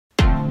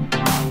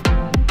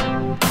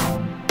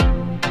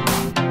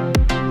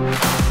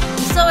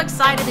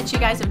excited that you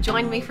guys have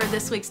joined me for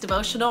this week's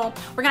devotional.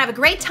 We're gonna have a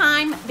great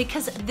time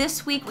because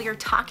this week we are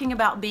talking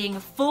about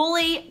being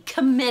fully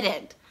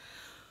committed.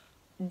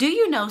 Do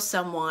you know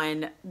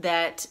someone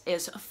that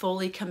is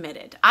fully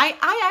committed? I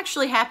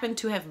actually happen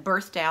to have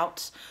birthed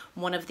out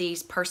one of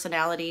these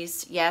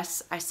personalities.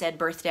 Yes, I said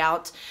birthed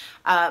out.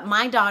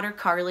 My daughter,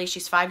 Carly,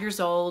 she's 5 years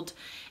old,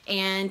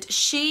 and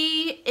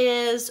she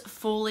is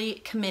fully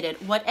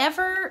committed.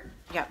 Whatever,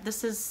 yeah,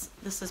 this is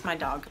my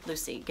dog,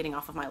 Lucy, getting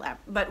off of my lap.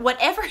 But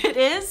whatever it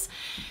is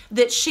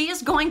that she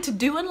is going to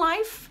do in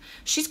life,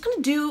 she's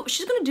gonna do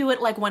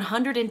it like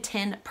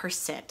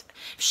 110%.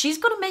 If she's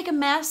gonna make a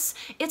mess,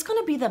 it's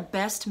gonna be the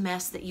best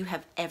mess that you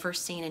have ever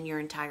seen in your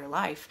entire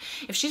life.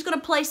 If she's gonna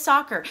play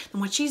soccer, then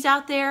when she's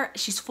out there,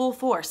 she's full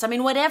force. I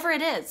mean, whatever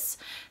it is,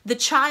 the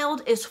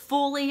child is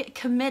fully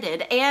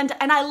committed. And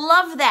I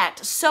love that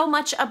so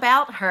much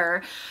about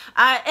her.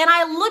 And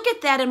I look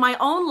at that in my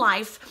own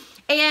life,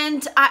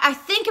 and I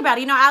think about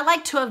it. You know, I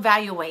like to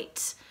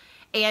evaluate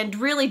and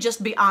really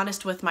just be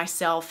honest with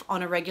myself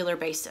on a regular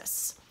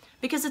basis,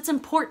 because it's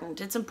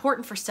important. It's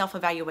important for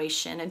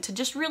self-evaluation and to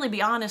just really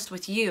be honest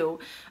with you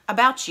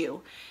about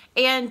you.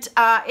 And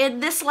in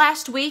this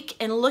last week,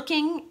 in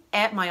looking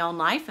at my own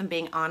life and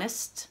being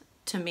honest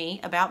to me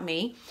about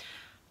me,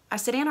 I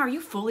said, Anna, are you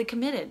fully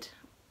committed?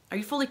 Are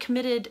you fully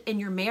committed in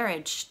your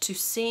marriage to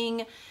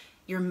seeing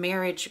your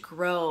marriage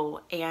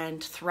grow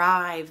and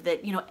thrive?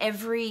 That, you know,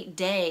 every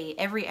day,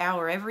 every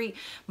hour, every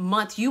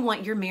month, you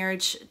want your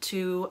marriage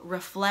to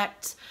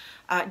reflect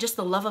just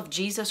the love of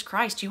Jesus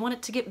Christ. You want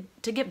it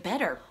to get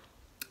better.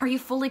 Are you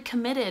fully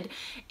committed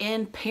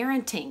in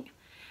parenting?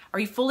 Are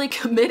you fully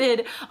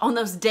committed on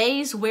those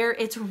days where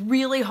it's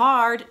really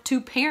hard to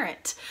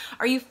parent?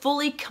 Are you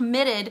fully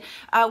committed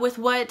with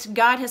what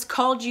God has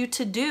called you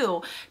to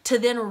do, to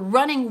then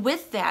running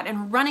with that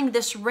and running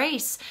this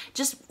race,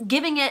 just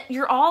giving it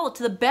your all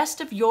to the best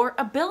of your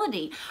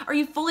ability? Are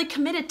you fully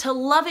committed to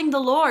loving the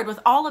Lord with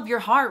all of your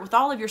heart, with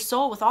all of your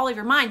soul, with all of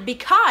your mind?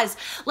 Because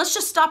let's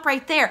just stop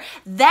right there.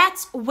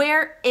 That's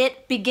where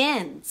it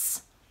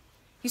begins.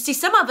 You see,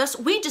 some of us,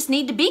 we just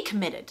need to be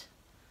committed.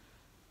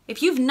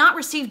 If you've not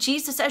received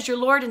Jesus as your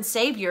Lord and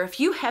Savior, if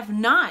you have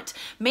not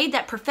made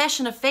that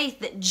profession of faith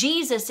that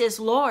Jesus is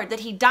Lord,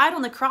 that He died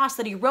on the cross,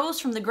 that He rose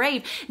from the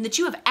grave, and that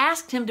you have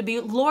asked Him to be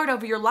Lord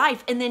over your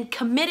life and then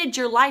committed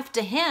your life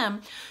to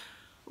Him,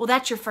 well,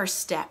 that's your first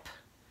step.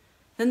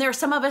 Then there are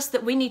some of us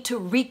that we need to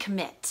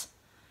recommit,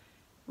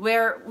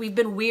 where we've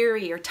been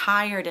weary or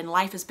tired and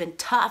life has been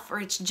tough, or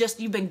it's just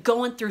you've been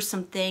going through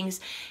some things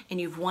and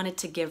you've wanted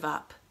to give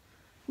up.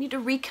 You need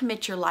to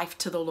recommit your life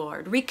to the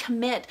Lord.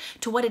 Recommit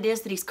to what it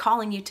is that He's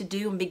calling you to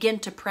do and begin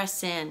to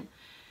press in.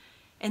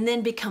 And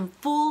then become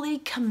fully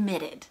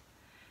committed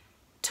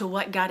to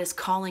what God is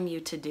calling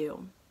you to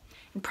do.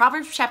 In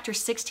Proverbs chapter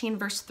 16,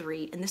 verse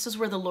 3, and this is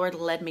where the Lord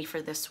led me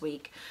for this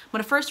week. I'm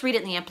going to first read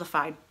it in the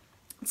Amplified.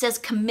 It says,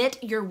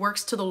 commit your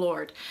works to the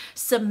Lord.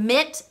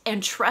 Submit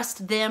and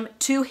trust them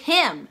to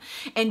Him.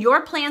 And your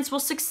plans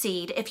will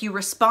succeed if you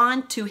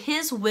respond to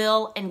His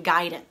will and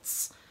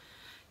guidance.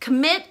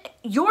 Commit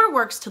your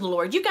works to the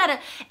Lord. You gotta,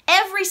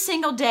 every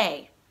single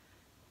day,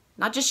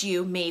 not just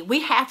you, me,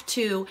 we have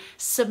to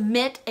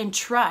submit and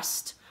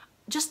trust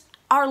just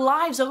our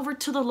lives over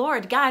to the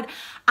Lord. God,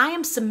 I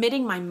am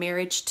submitting my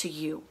marriage to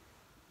you.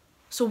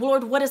 So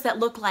Lord, what does that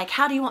look like?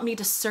 How do you want me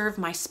to serve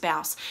my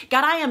spouse?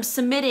 God, I am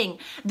submitting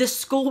this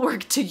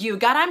schoolwork to you.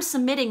 God, I'm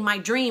submitting my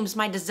dreams,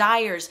 my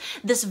desires,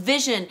 this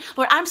vision.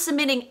 Lord, I'm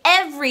submitting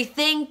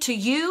everything to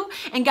you.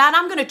 And God,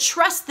 I'm gonna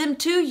trust them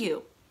to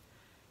you.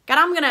 God,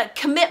 I'm going to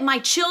commit my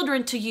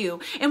children to you.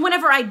 And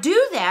whenever I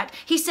do that,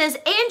 He says,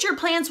 and your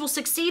plans will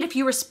succeed if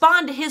you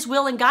respond to His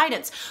will and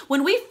guidance.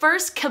 When we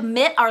first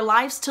commit our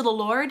lives to the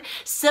Lord,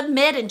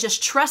 submit and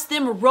just trust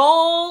them,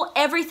 roll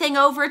everything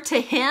over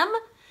to Him,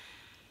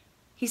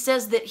 He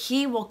says that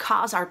He will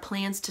cause our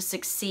plans to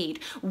succeed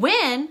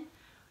when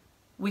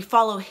we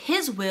follow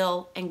His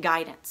will and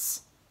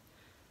guidance.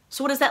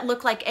 So what does that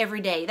look like every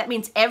day? That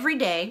means every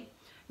day,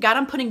 God,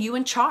 I'm putting you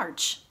in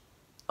charge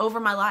over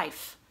my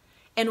life.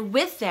 And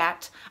with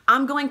that,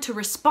 I'm going to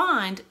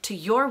respond to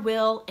your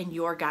will and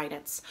your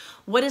guidance.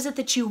 What is it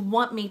that you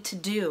want me to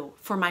do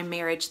for my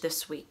marriage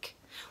this week?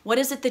 What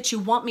is it that you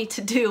want me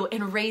to do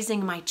in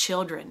raising my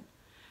children?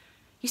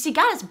 You see,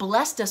 God has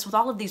blessed us with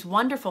all of these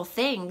wonderful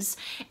things,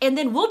 and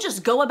then we'll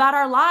just go about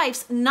our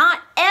lives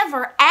not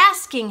ever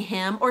asking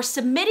Him or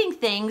submitting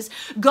things,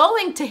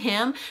 going to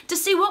Him to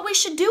see what we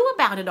should do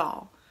about it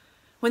all,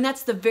 when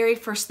that's the very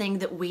first thing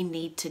that we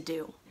need to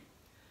do.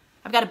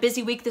 I've got a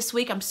busy week this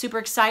week. I'm super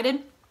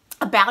excited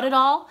about it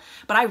all,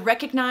 but I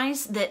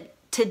recognize that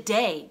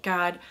today,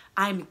 God,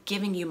 I'm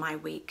giving you my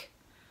week.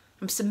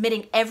 I'm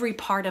submitting every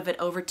part of it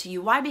over to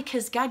you. Why?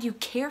 Because God, you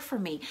care for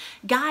me.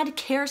 God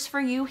cares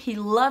for you. He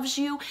loves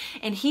you,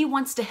 and He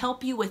wants to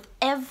help you with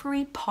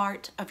every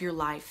part of your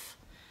life.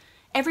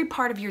 Every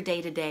part of your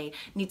day-to-day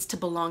needs to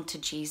belong to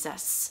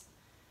Jesus.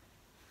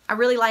 I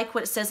really like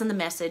what it says in the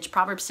Message,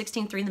 Proverbs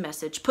 16:3 in the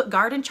Message. Put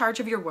God in charge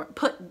of your work.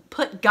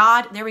 Put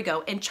God, there we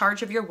go, in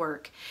charge of your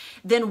work.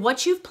 Then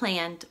what you've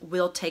planned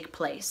will take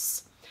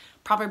place.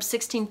 Proverbs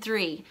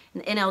 16:3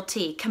 in the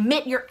NLT,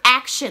 commit your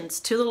actions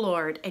to the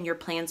Lord and your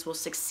plans will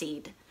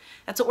succeed.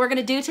 That's what we're going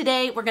to do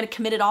today. We're going to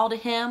commit it all to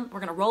Him. We're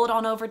going to roll it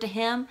on over to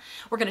Him.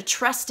 We're going to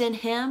trust in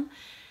Him.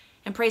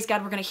 And praise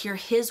God, we're going to hear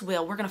His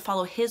will. We're going to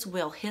follow His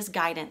will, His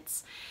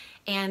guidance.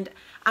 And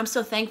I'm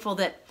so thankful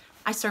that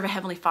I serve a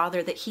Heavenly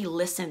Father, that He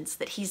listens,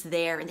 that He's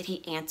there, and that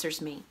He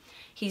answers me.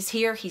 He's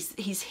here.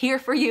 He's here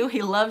for you.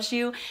 He loves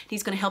you.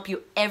 He's going to help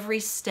you every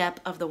step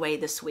of the way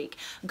this week.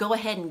 Go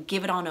ahead and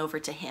give it on over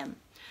to Him.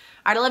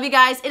 All right, I love you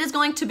guys. It is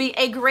going to be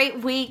a great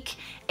week,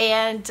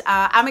 and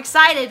I'm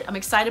excited. I'm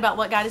excited about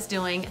what God is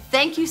doing.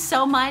 Thank you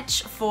so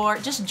much for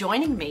just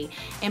joining me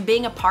and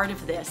being a part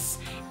of this.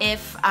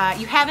 If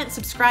you haven't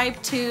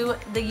subscribed to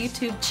the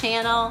YouTube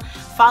channel,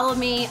 follow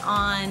me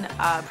on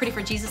Pretty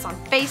for Jesus on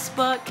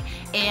Facebook,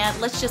 and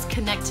let's just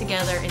connect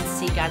together and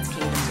see God's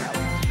kingdom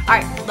grow. All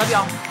right, love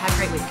y'all. Have a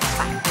great week.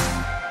 Bye.